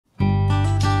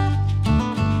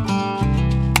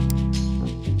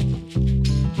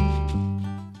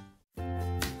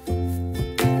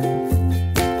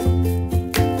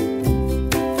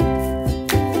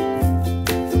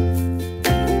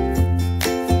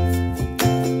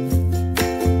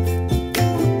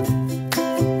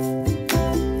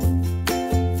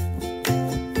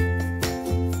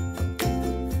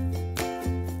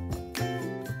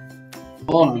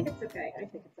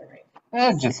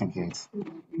Just in case. You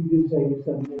did say you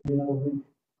sent me another link.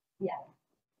 Yeah.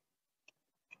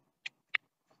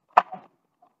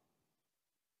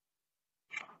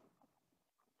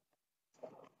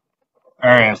 All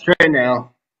right, I'm straight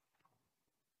now.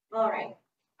 All right.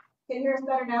 Can you hear us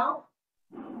better now?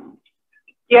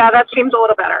 Yeah, that seems a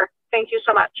little better. Thank you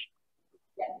so much.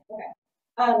 Yeah,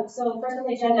 okay. So first on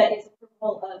the agenda is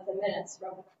approval of the minutes from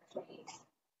November 28th.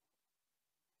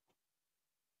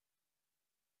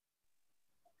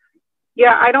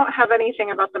 Yeah, I don't have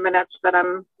anything about the minutes that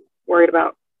I'm worried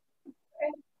about.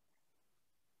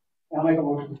 I'll make a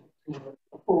motion to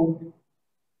approve.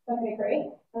 Okay,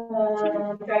 great. Do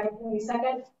I have a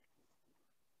second?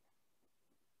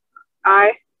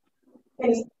 Aye.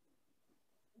 Okay,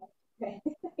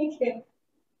 thank you.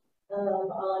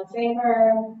 All in favor?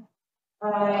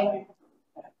 Aye.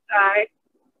 Aye.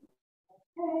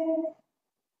 Okay.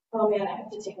 Oh man, I have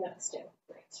to take notes too.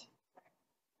 Great.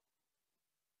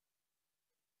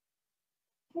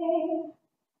 Okay.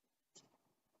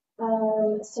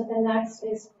 So the next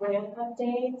is grant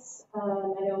updates. I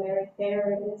know Mary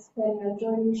Fair is planning on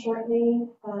joining shortly,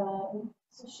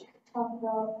 so she could talk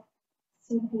about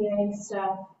CPA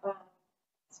stuff.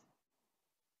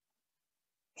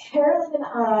 Carolyn and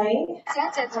I,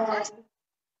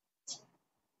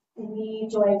 we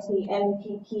joined the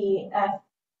NPPF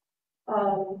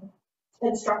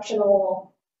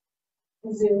instructional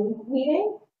Zoom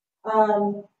meeting.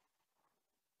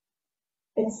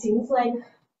 It seems like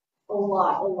a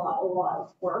lot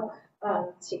of work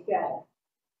to get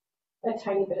a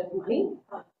tiny bit of money.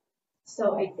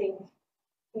 So I think,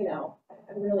 you know,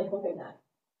 I'm really hoping that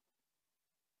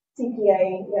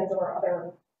CPA and or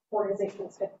other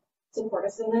organizations could support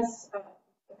us in this.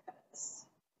 Because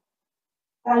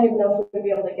I don't even know if we're going to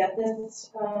be able to get this,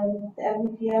 the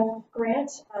NPPF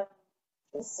grant.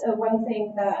 So one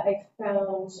thing that I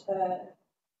found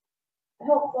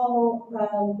helpful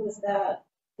was that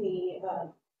the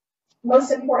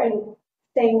most important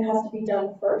thing has to be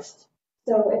done first.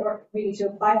 So in order, we need to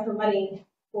apply for money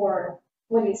for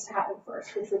what needs to happen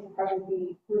first, which would probably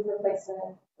be roof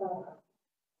replacement,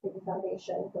 maybe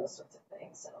foundation, those sorts of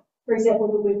things. So, for example,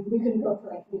 we couldn't go for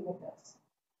like new windows.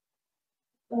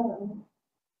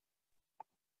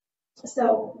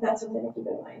 So that's something to keep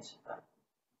in mind.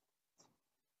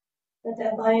 The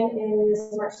deadline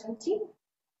is March 17th.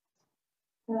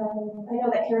 I know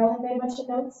that Carolyn made a bunch of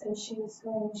notes and she was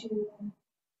going to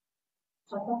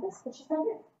talk about this, but she's not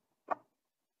here.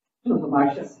 So the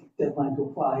March deadline to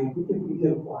apply, if we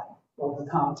did apply, or the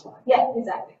town apply. Yeah,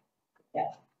 exactly.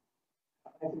 Yeah.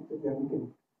 I think that we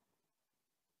can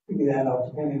figure that out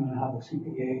depending on how the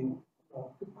CPA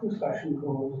discussion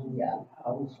goes and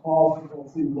how this whole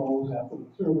thing goes after the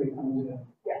survey comes in.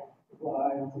 Yeah. Well,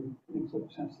 I don't think it makes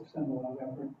much sense to spend a lot of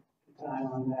effort and time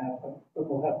on that, but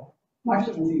we'll have March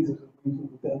 17th is a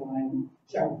reasonable deadline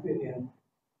to fit in.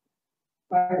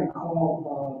 If I recall,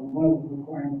 one of the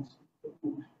requirements, just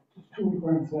two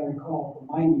requirements that I recall from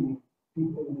my meeting,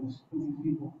 people in these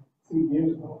people 3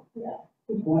 years ago. Yeah.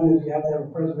 One is you have to have a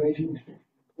preservation restriction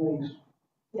in place.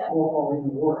 Yeah. Or in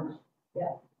the works.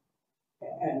 Yeah.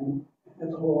 And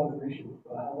that's a whole other issue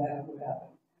about how that would happen.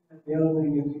 And the other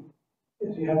thing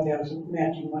is you have to have some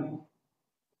matching money,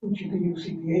 which you can use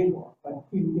CPA for. But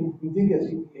even if we did get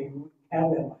CPA, we wouldn't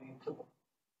have that money until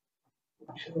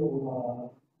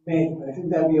May. But I think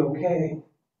that'd be okay.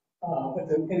 But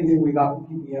anything we got from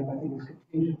PPF, I think, is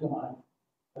contingent on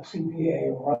a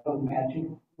CPA or other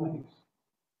matching monies.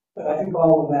 But I think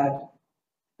all of that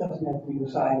doesn't have to be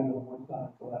decided or worked on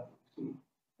until after we see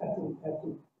after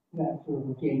that sort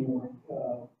of January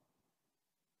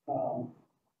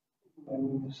when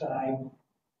we decide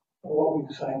or what we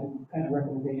decide, the kind of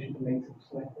recommendation to make to the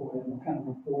select board and the kind of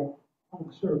report on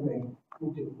the survey we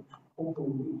do,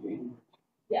 hopefully will be January.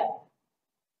 Yeah.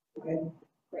 Okay.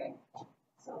 Great.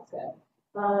 Sounds good.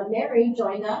 Mary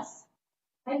joined us.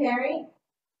 Hi, Mary.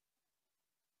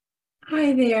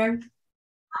 Hi there.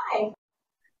 Hi.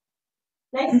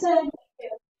 Nice to meet you.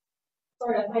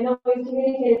 Sort of. I know we've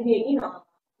communicated via email.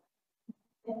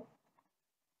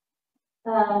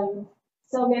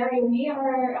 So Mary, we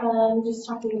are just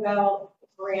talking about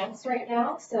grants right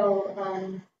now. So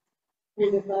we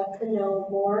would love to know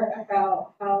more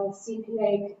about how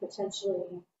CPA could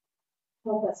potentially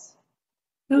help us.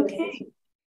 Okay.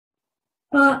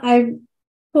 I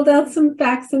pulled out some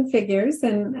facts and figures,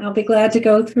 and I'll be glad to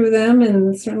go through them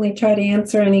and certainly try to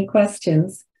answer any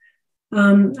questions.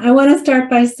 I want to start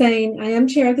by saying I am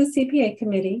chair of the CPA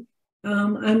committee.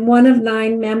 I'm one of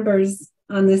 9 members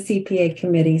on the CPA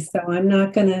committee, so I'm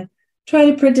not going to try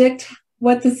to predict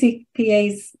what the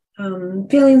CPA's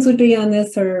feelings would be on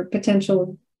this or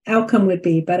potential outcome would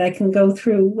be, but I can go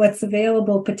through what's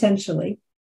available potentially.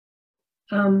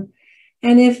 And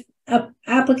if an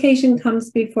application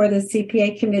comes before the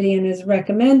CPA committee and is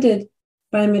recommended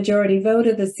by majority vote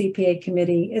of the CPA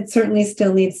committee, it certainly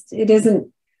still needs, it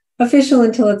isn't official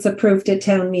until it's approved at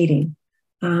town meeting.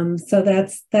 So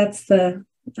that's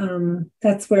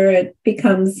where it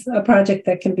becomes a project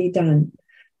that can be done.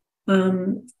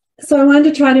 So I wanted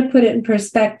to try to put it in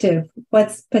perspective,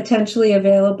 what's potentially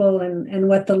available and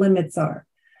what the limits are.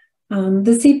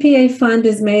 The CPA fund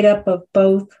is made up of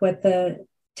both what the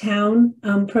town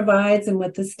provides and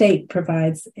what the state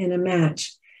provides in a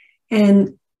match.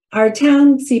 And our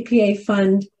town CPA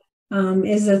fund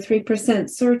is a 3%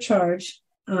 surcharge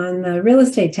on the real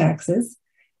estate taxes.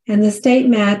 And the state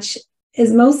match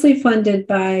is mostly funded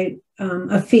by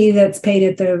a fee that's paid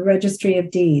at the Registry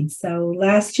of Deeds. So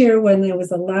last year when there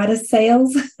was a lot of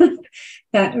sales,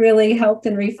 that really helped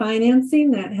in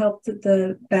refinancing, that helped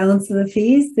the balance of the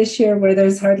fees. This year where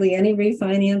there's hardly any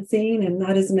refinancing and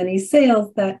not as many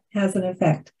sales, that has an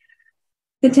effect.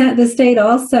 The state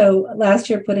also last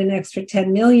year put an extra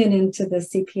 10 million into the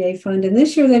CPA fund, and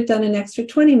this year they've done an extra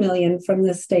 20 million from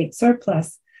the state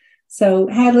surplus. So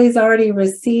Hadley's already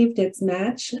received its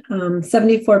match,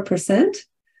 74%,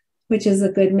 which is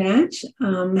a good match.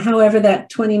 However, that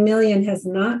 20 million has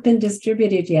not been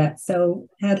distributed yet. So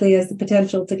Hadley has the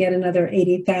potential to get another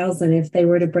 80,000 if they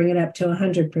were to bring it up to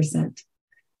 100%.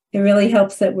 It really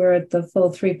helps that we're at the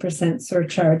full 3%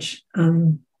 surcharge.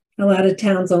 A lot of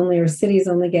towns only, or cities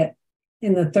only, get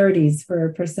in the 30s for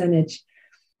a percentage.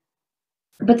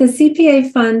 But the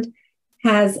CPA fund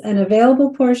has an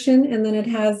available portion, and then it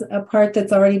has a part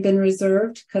that's already been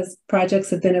reserved because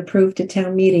projects have been approved at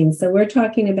town meetings. So we're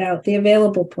talking about the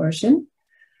available portion.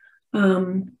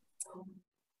 By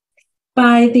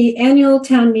the annual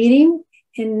town meeting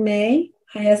in May,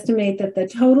 I estimate that the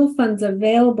total funds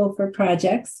available for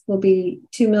projects will be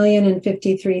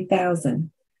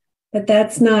 $2,053,000. But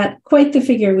that's not quite the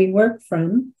figure we work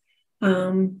from.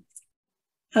 Of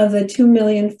the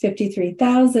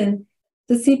 $2,053,000,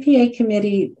 the CPA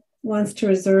committee wants to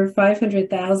reserve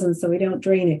 $500,000 so we don't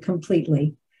drain it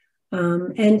completely.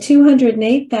 And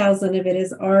 $208,000 of it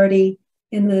is already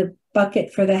in the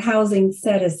bucket for the housing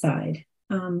set aside.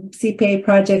 CPA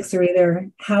projects are either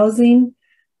housing,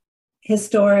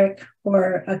 historic,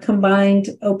 or a combined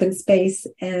open space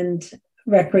and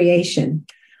recreation.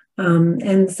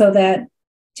 And so that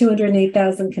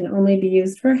 $208,000 can only be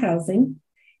used for housing.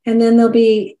 And then there'll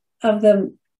be, of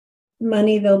the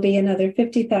money, there'll be another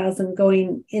 $50,000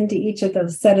 going into each of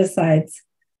those set-asides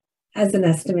as an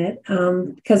estimate,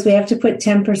 because we have to put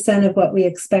 10% of what we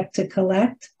expect to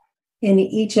collect in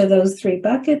each of those three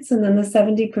buckets. And then the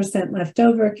 70% left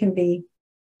over can be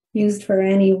used for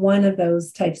any one of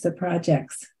those types of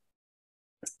projects.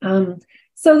 So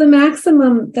the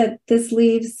maximum that this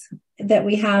leaves that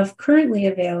we have currently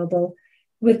available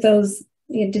with those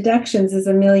deductions is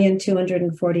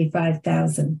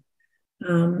 $1,245,000.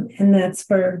 And that's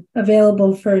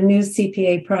available for new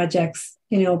CPA projects,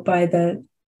 by the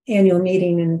annual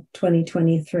meeting in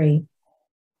 2023.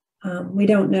 We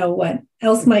don't know what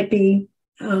else might be,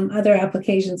 other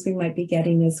applications we might be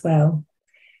getting as well.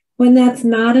 When that's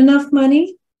not enough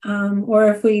money, or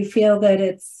if we feel that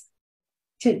it's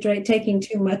taking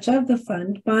too much of the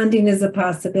fund, bonding is a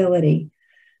possibility.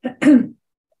 I'm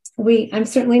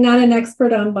certainly not an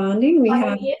expert on bonding.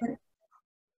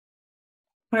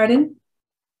 Pardon?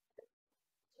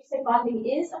 You say bonding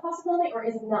is a possibility or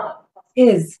is not?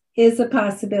 Is a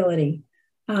possibility.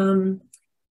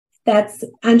 That's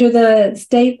under the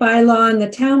state bylaw and the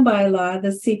town bylaw, the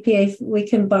CPA, we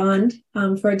can bond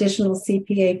for additional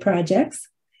CPA projects.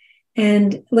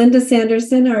 And Linda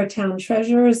Sanderson, our town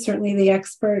treasurer, is certainly the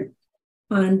expert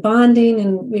on bonding,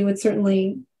 and we would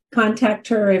certainly contact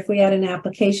her if we had an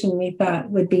application we thought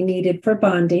would be needed for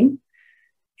bonding.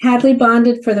 Hadley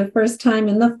bonded for the first time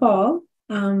in the fall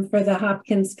for the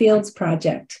Hopkins Fields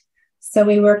project. So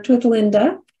we worked with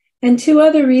Linda, and two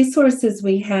other resources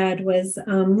we had was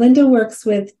Linda works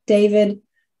with David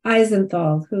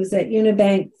Eisenthal, who's at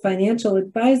Unibank Financial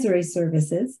Advisory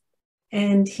Services.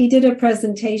 And he did a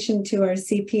presentation to our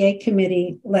CPA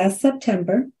committee last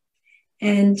September,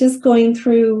 and just going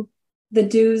through the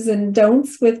do's and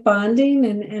don'ts with bonding,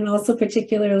 and also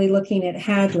particularly looking at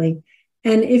Hadley.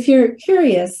 And if you're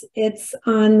curious, it's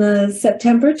on the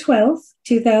September 12th,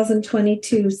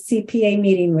 2022 CPA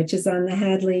meeting, which is on the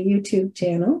Hadley YouTube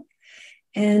channel.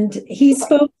 And he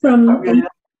spoke from...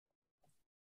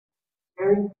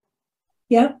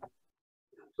 Yep.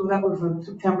 So that was on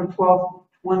September 12th,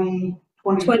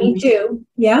 2022.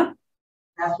 Yeah.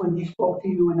 That's when he spoke to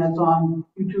you, and that's on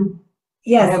YouTube.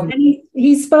 Yes, and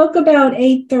he spoke about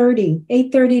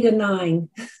 8:30 to 9.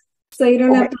 So you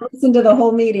don't have to listen to the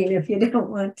whole meeting if you don't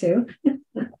want to.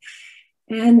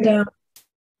 And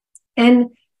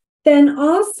then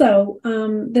also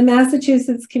the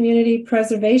Massachusetts Community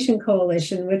Preservation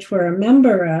Coalition, which we're a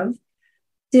member of,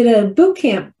 did a boot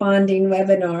camp bonding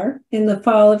webinar in the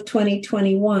fall of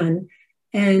 2021.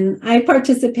 And I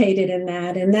participated in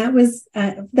that. And that was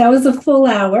a full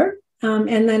hour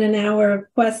and then an hour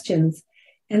of questions.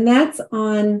 And that's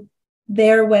on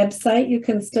their website. You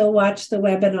can still watch the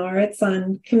webinar. It's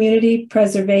on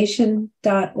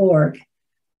communitypreservation.org.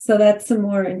 So that's some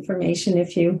more information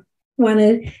if you want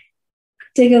to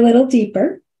dig a little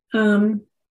deeper.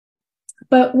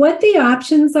 But what the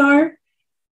options are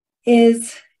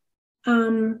is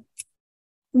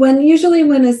usually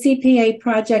when a CPA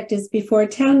project is before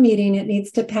town meeting, it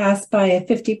needs to pass by a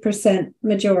 50%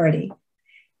 majority.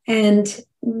 And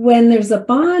when there's a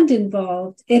bond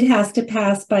involved, it has to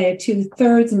pass by a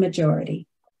 2/3 majority.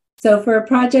 So for a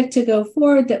project to go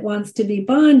forward that wants to be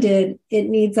bonded, it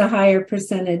needs a higher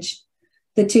percentage,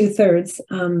 the 2/3,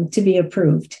 to be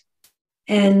approved.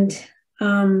 And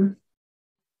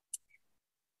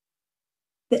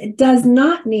it does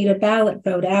not need a ballot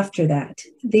vote after that.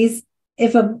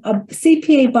 If a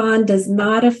CPA bond does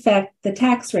not affect the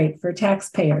tax rate for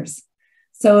taxpayers.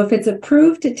 So if it's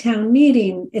approved at town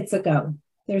meeting, it's a go.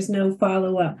 There's no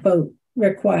follow-up vote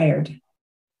required.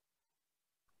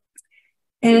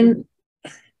 And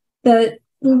the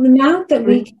amount that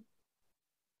we...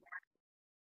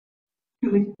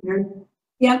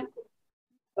 Yeah.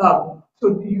 So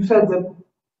you said that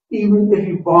even if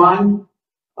you bond,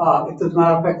 it does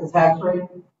not affect the tax rate?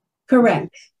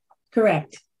 Correct.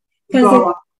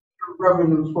 Because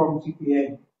revenues from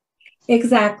CPA.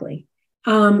 Exactly.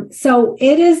 So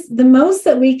it is the most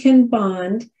that we can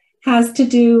bond has to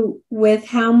do with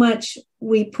how much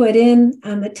we put in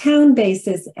on the town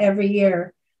basis every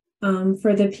year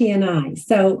for the P&I.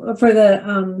 So for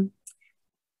the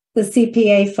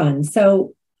CPA fund.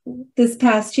 So this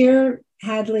past year,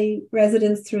 Hadley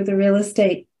residents through the real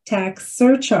estate tax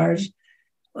surcharge,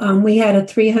 we had a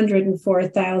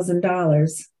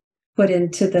 $304,000 put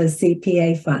into the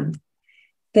CPA fund.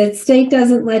 The state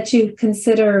doesn't let you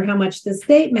consider how much the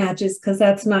state matches because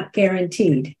that's not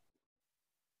guaranteed.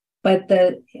 But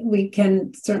we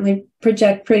can certainly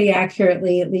project pretty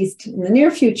accurately, at least in the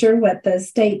near future, what the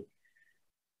state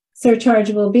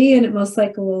surcharge will be, and it most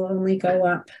likely will only go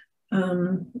up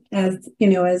as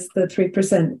the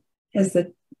 3%, as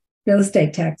the real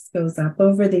estate tax goes up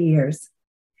over the years.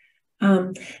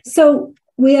 So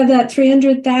we have that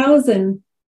 300,000.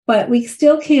 But we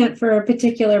still can't, for a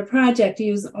particular project,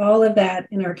 use all of that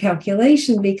in our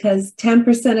calculation because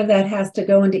 10% of that has to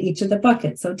go into each of the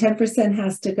buckets. So 10%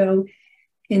 has to go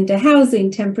into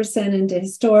housing, 10% into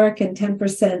historic, and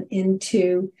 10%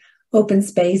 into open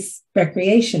space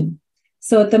recreation.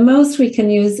 So at the most, we can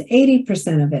use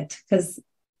 80% of it because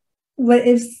what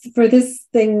if for this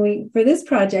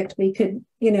project, we could,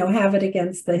 have it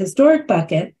against the historic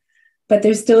bucket, but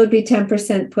there still would be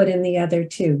 10% put in the other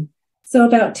two. So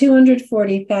about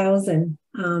 240,000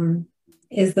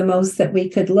 is the most that we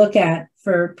could look at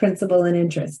for principal and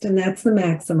interest, and that's the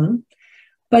maximum.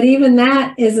 But even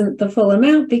that isn't the full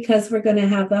amount because we're going to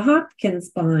have the Hopkins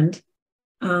bond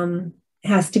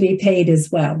has to be paid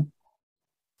as well.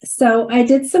 So I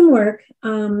did some work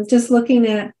just looking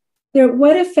at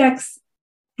what affects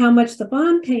how much the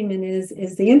bond payment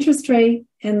is the interest rate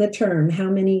and the term, how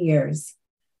many years.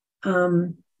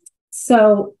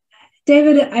 So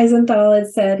David Eisenthal had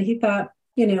said he thought,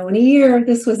 in a year,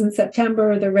 this was in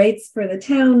September, the rates for the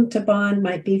town to bond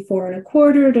might be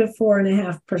 4.25% to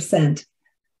 4.5%.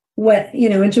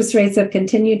 Interest rates have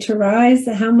continued to rise.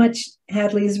 How much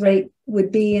Hadley's rate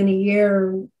would be in a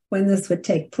year when this would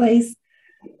take place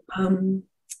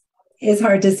is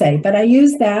hard to say, but I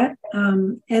use that.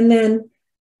 And then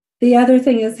the other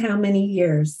thing is how many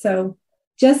years. So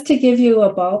just to give you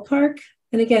a ballpark,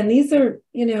 and again, these are,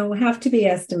 have to be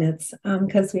estimates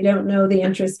because we don't know the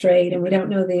interest rate and we don't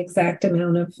know the exact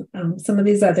amount of some of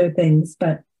these other things.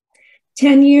 But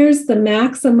 10 years, the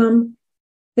maximum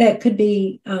that could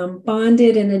be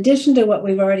bonded in addition to what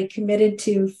we've already committed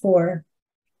to for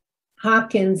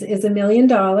Hopkins is $1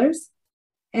 million.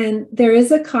 And there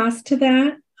is a cost to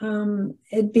that.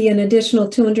 It'd be an additional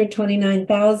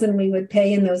 $229,000 we would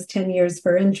pay in those 10 years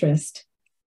for interest.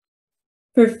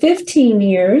 For 15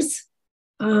 years,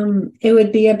 it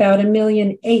would be about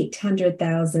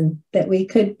 $1,800,000 that we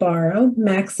could borrow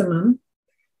maximum.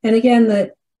 And again,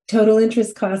 the total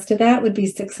interest cost to that would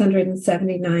be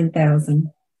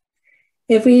 $679,000.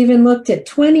 If we even looked at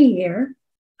 20-year,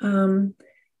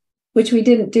 which we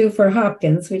didn't do for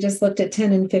Hopkins. We just looked at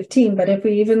 10 and 15. But if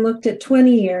we even looked at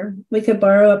 20-year, we could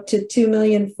borrow up to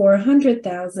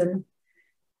 $2,400,000.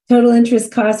 Total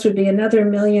interest cost would be another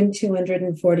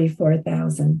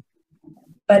 $1,244,000.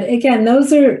 But again,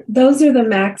 those are the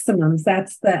maximums.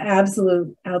 That's the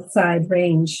absolute outside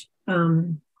range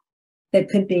that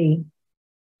could be.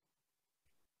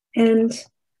 And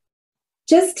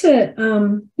just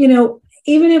to,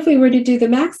 even if we were to do the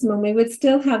maximum, we would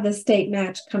still have the state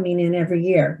match coming in every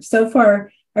year. So far,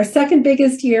 our second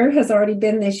biggest year has already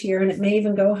been this year, and it may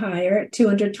even go higher at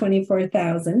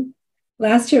 $224,000.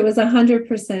 Last year it was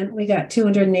 100%. We got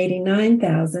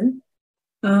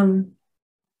 $289,000.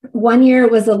 1 year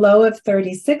it was a low of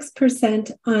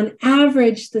 36%. On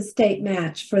average, the state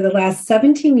match for the last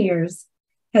 17 years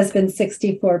has been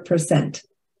 64%.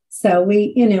 So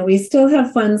we still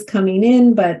have funds coming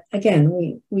in, but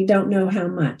again, we don't know how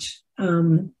much.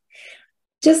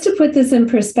 Just to put this in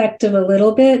perspective a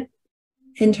little bit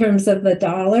in terms of the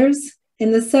dollars,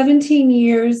 in the 17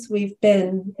 years we've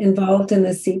been involved in the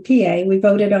CPA, we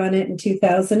voted on it in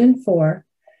 2004.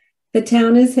 The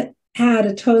town has had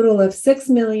a total of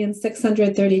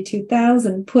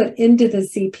 $6,632,000 put into the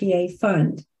CPA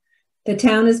fund. The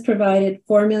town has provided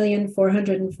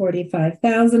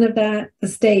 $4,445,000 of that, the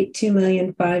state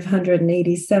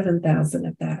 $2,587,000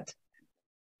 of that.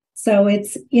 So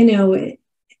it's,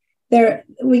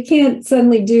 we can't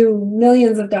suddenly do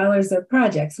millions of dollars of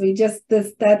projects.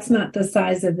 That's not the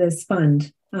size of this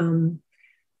fund.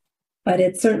 But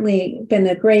it's certainly been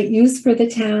a great use for the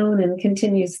town and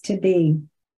continues to be.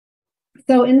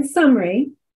 So in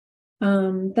summary,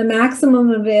 the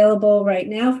maximum available right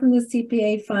now from the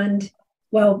CPA fund,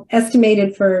 well,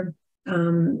 estimated for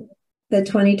the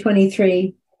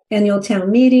 2023 annual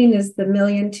town meeting is the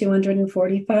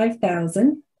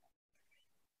 $1,245,000.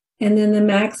 And then the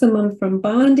maximum from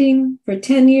bonding for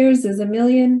 10 years is $1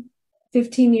 million,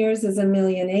 15 years is $1.8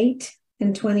 million,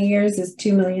 and 20 years is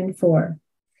 $2.4 million.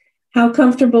 How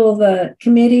comfortable the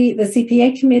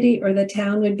CPA committee or the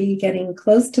town would be getting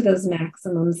close to those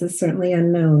maximums is certainly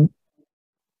unknown.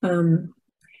 And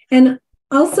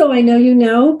also, I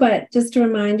know but just a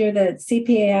reminder that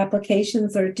CPA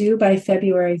applications are due by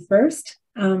February 1st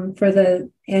for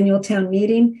the annual town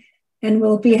meeting. And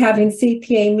we'll be having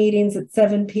CPA meetings at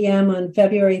 7 p.m. on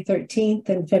February 13th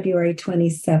and February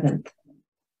 27th.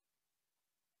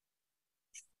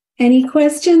 Any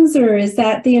questions, or is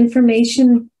that the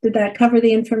information? Did that cover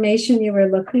the information you were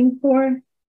looking for?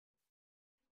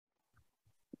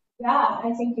 Yeah,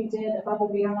 I think you did above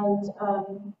and beyond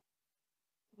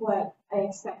what I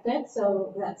expected.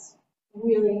 So that's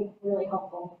really, really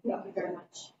helpful. Thank you very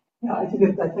much. Yeah, I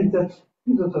think that gives us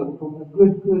a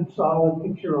good, solid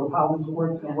picture of how this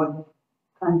works and what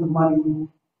kinds of money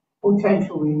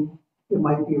potentially it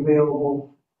might be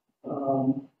available.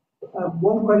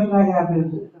 One question I have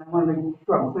is, and I want to make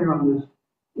sure I'm clear on this,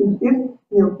 is if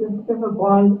another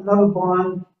bond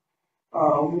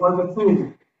was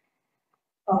approved,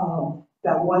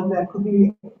 that one that could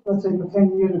be, let's say for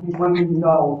 10 years, would be $1 million.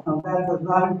 Now that does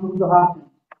not include the Hopkins.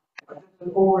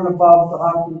 Over and above the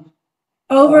Hopkins.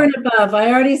 Over and above.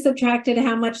 I already subtracted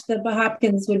how much the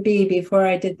Hopkins would be before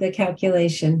I did the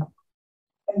calculation.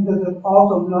 And does it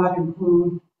also not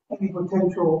include any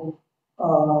potential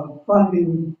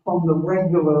funding from the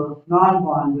regular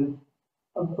non-bonded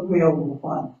available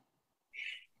funds?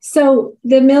 So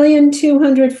the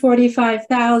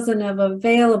 $1,245,000 of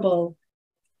available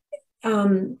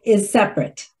is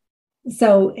separate.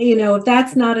 So, if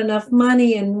that's not enough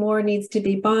money and more needs to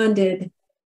be bonded,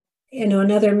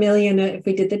 another million, if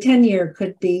we did the 10-year,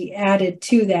 could be added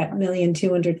to that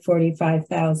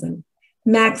 $1,245,000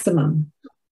 maximum.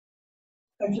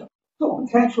 So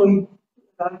potentially,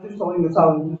 I'm just throwing this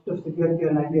out just to get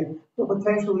an idea. So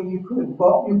potentially you could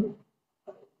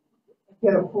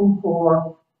get approved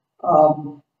for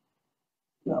 $500,000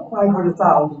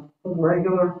 for the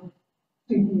regular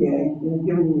CPA in a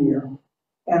given year,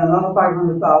 and another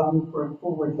 $500,000 for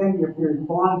over a 10-year period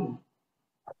bonded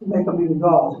to make $1 million.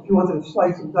 If you wanted to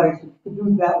slice and dice, you could do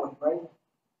it that way, right?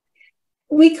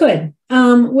 We could.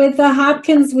 With the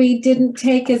Hopkins, we didn't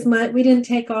take as much. We didn't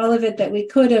take all of it that we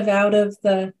could have out of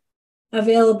the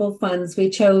available funds. We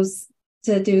chose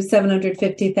to do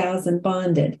 $750,000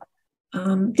 bonded.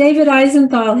 David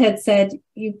Eisenthal had said,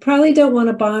 you probably don't want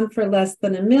to bond for less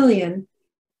than $1 million,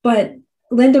 but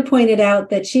Linda pointed out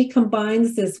that she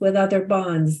combines this with other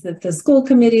bonds. If the school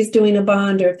committee is doing a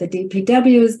bond or if the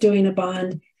DPW is doing a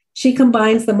bond, she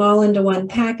combines them all into one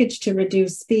package to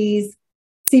reduce fees.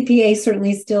 CPA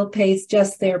certainly still pays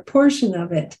just their portion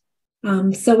of it.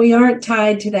 So we aren't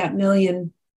tied to that $1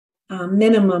 million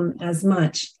minimum as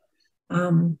much.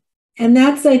 And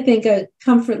that's, I think, a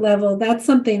comfort level. That's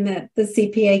something that the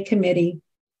CPA committee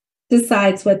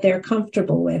decides what they're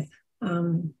comfortable with.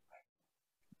 So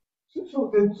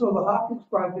the Hopkins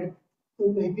project,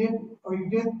 they did, or they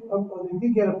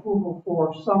did get approval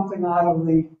for something out of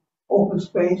the open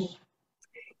space?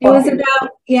 It was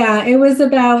about, yeah, it was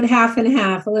about half and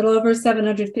half, a little over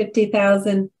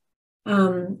 750,000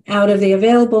 out of the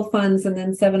available funds, and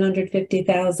then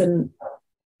 750,000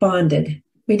 bonded.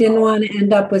 We didn't want to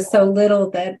end up with so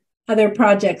little that other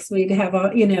projects we'd have,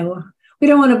 we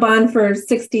don't want to bond for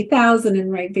 60,000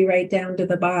 and be right down to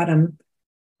the bottom.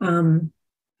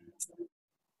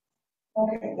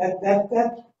 Okay,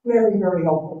 that's very, very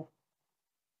helpful.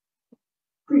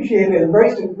 Appreciate it.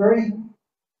 Very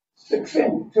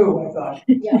succinct too, I thought.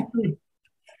 Yeah.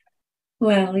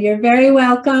 Well, you're very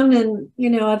welcome, and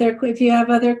if you have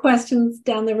other questions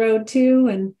down the road too,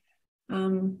 and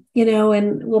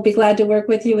and we'll be glad to work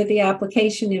with you with the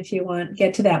application if you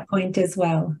get to that point as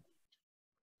well.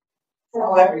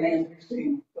 All that remains to be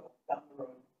seen down the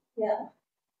road. Yeah.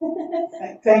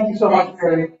 Thank you so much,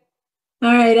 Mary.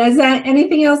 All right, is that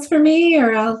anything else for me,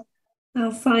 or I'll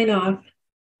sign off?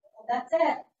 That's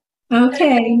it.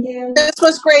 Okay. Thank you. This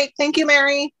was great. Thank you,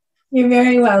 Mary. You're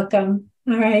very welcome.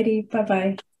 All righty.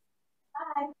 Bye-bye.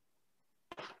 Bye.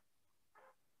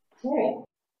 All right.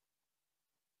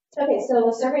 Okay, so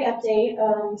the survey update.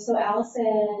 So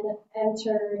Allison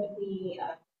entered the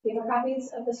paper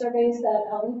copies of the surveys that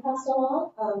Ellen passed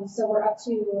along. So we're up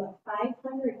to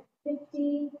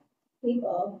 550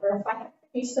 people, or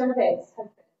 550 surveys have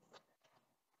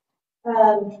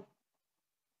been.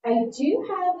 I do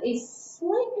have a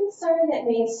slight concern that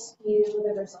may skew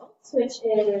the results, which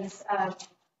is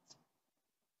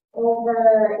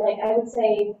over, I would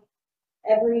say,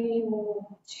 every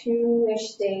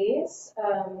 2-ish days,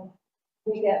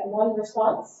 we get one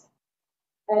response,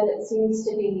 and it seems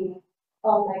to be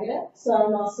all negative. So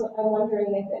I'm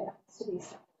wondering if it has to be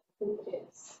someone who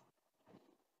is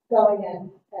going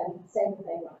in and saying that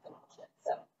they want to launch it.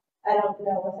 So I don't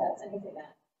know if that's anything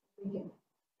that we can.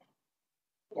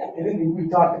 Yeah. I think we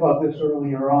talked about this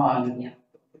earlier on. Yeah.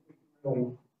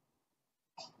 Really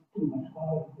too much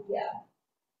about it. Yeah.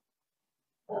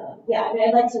 Yeah, I mean,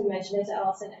 I'd like to mention it to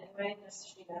Allison anyway, just so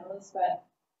she knows, but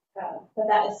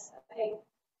that is,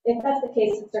 if that's the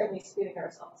case, it's certainly skewing our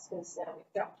results, because now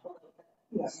we've dropped a little bit.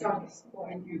 Yeah, Strongest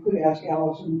support. you could ask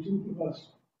Allison to give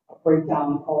us a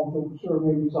breakdown of the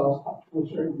survey results up to a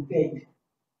certain date.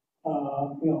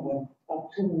 Up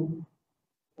to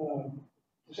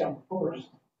December 1st,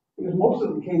 because most of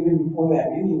them came in before that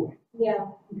anyway.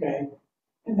 Yeah. Okay,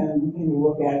 and then maybe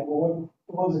look at the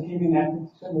ones that came in after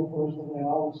December 1st, are they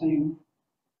all the same?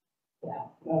 Yeah.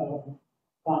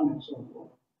 Comments or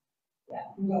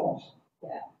Yeah. results.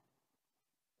 Yeah.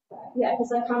 Yeah, because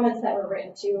the comments that were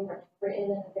written were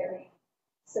written in a very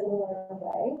similar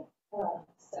way.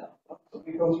 So if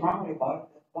you go strongly about it,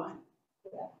 that's fine.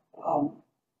 Yeah.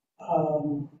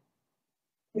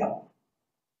 Yeah.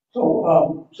 So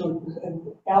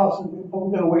Allison, we're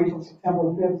going to wait till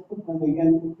September 5th when the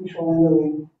official end of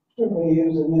the survey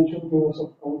is, and then she'll give us a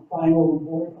final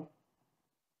report of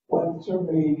what the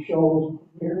survey shows,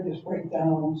 various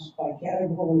breakdowns by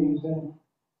categories, and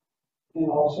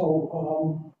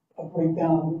also a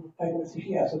breakdown.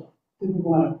 She asked us, didn't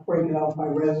want to break it out by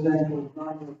resident or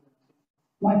non-resident.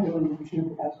 My feeling, we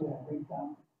should ask for that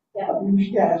breakdown. Yeah. We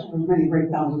should ask for as many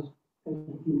breakdowns as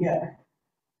we can get.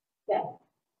 yeah.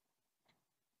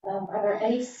 Are there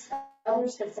any other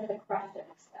specific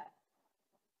questions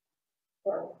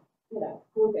or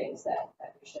groupings that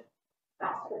we should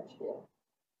ask her to do?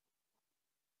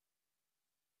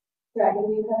 Dragon,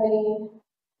 do you have any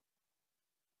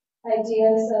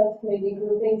ideas of maybe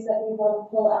groupings that we want to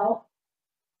pull out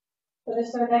for the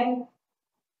survey?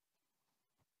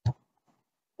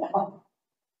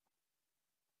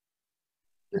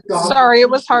 Sorry, it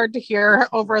was hard to hear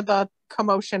over the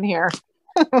commotion here.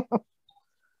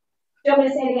 Do you want me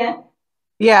to say it again?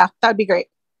 Yeah, that'd be great.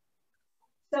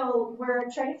 So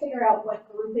we're trying to figure out what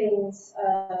groupings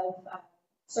of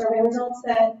survey results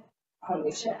that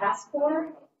we should ask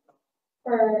for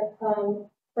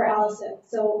Allison.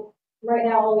 So right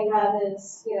now, all we have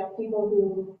is people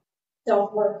who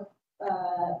don't work,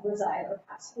 reside, or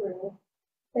pass through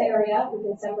the area. We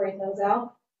can separate those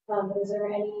out. Is there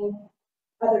any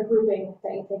other grouping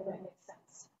that you think might make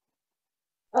sense,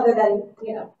 other than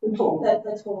the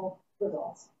total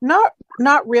results? Not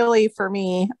really for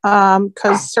me,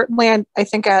 because certainly I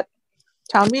think at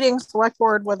town meetings, select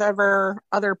board, whatever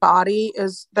other body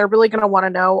they're really going to want to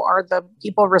know, are the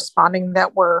people responding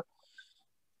that were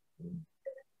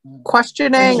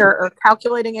questioning or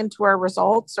calculating into our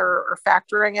results or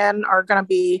factoring in are going to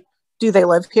be, do they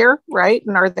live here, right?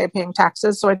 And are they paying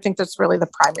taxes? So I think that's really the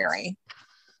primary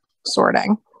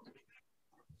sorting.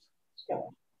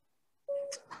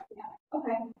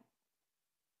 Okay.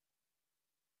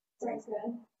 Sounds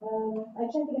good. I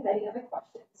can't think of any other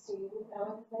questions. Do you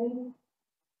know anybody?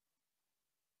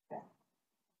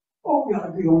 Oh, yeah,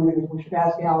 the only thing is we should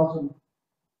ask Allison.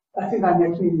 I think our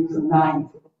next meeting is the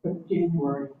 9th of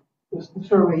January. The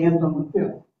survey ends on the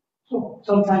 5th. So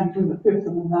sometime between the 5th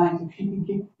and the 9th, if she can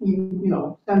keep,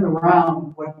 send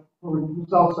around what her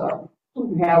results are, so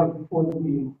we can have it before the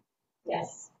meeting.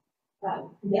 Yes.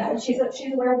 Yeah, she's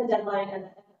aware of the deadline and the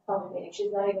following meeting.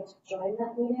 She's not able to join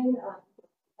that meeting.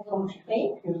 I don't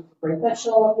think, but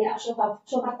she'll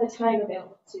have the time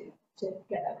available to get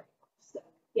that. So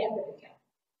yeah, there we go.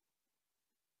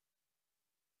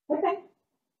 Okay.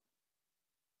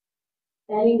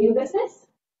 Any new business?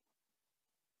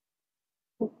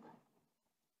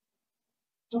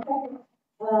 Okay.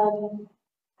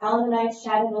 Alan and I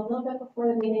chatted a little bit before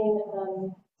the meeting.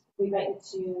 We might need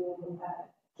to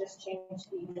just change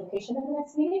the location of the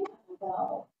next meeting, but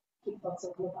I'll keep folks in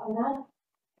the loop on that.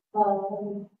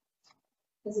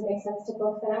 Does it make sense to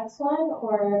book the next one,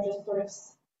 or just sort of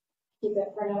keep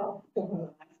it for now?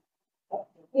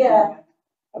 Yeah.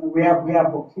 I mean, we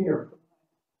have books here.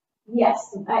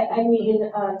 Yes, I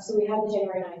mean, so we have the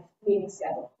January 9th meeting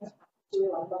scheduled. Do we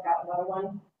want to book out another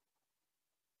one?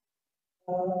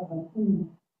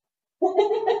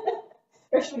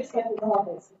 Or should we just get through the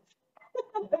holidays?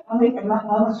 I'm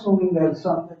assuming that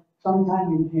sometime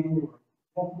in January,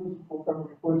 that's before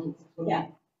February 1st. Yeah.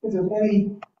 If there's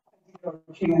any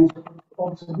chance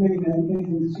of submitting anything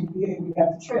to CPA, we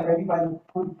have to be ready by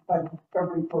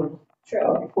February 1st.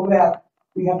 True. Before that,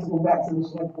 we have to go back to the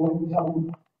select board and tell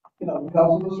them,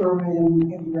 results of the survey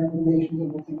and any recommendations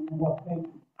and what they think.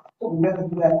 So we have to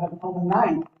do that on the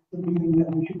 9th, the meeting that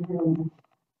we should really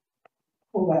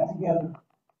pull that together.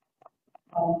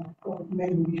 Or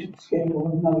maybe we should schedule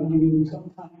another meeting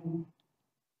sometime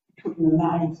between the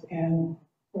 9th and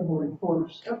February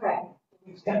 1st. Okay.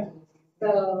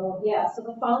 So yeah, so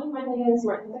the following Monday is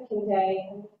Martin Luther King Day,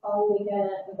 and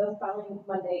the following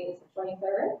Monday is the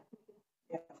 23rd.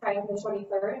 Yeah. Try for the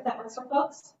 23rd, if that works for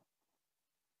folks.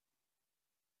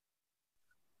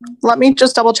 Let me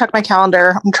just double check my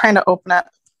calendar. I'm trying to open it.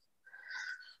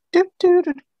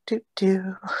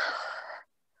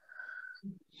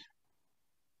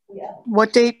 Yeah.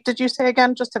 What date did you say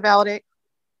again, just to validate?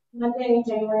 Monday,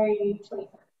 January 23rd.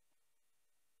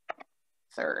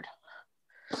 3rd.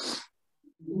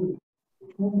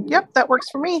 Yep, that works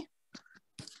for me.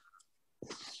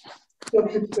 So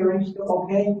 6:30 still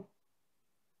okay?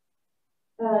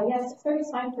 Yes, 6:30 is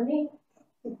fine for me.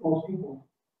 Most people.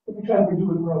 If we try to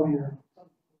do it earlier.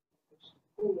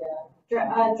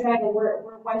 Yeah. Dragon,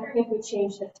 we're wondering if we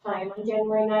change the time on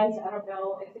January 9th. I don't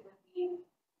know if it would be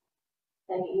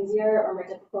any easier or more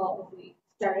difficult if we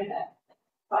started at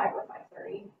 5 or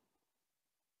 5:30.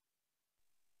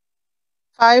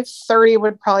 5:30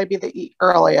 would probably be the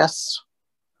earliest,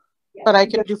 Yeah. but I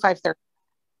could do 5:30.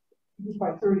 If it's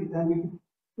 5:30, then we can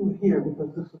do it here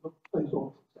because this is a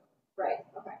placeholder. Right.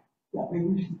 Okay. Yeah, maybe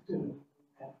we should do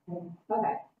that.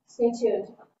 Okay. Stay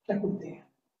tuned. Check with Dan.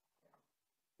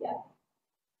 Yeah.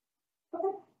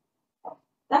 Okay.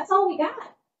 That's all we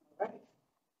got. Right.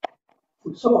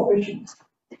 We're so efficient.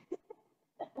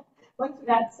 Once we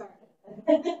got started.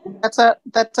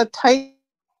 That's a tight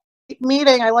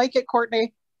meeting. I like it,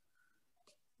 Courtney.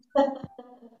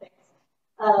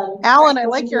 Alan, I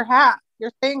like your hat.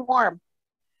 You're staying warm.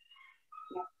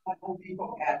 My Home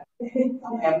Depot hat.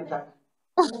 I'm advertising.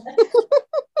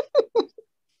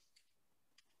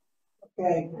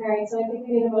 Okay. All right, so I think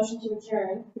we need a motion to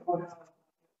adjourn. Okay,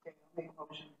 I'll make a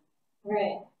motion. All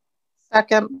right.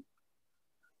 Second.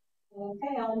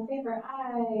 Okay, all in favor?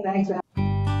 Aye. Thanks, Al.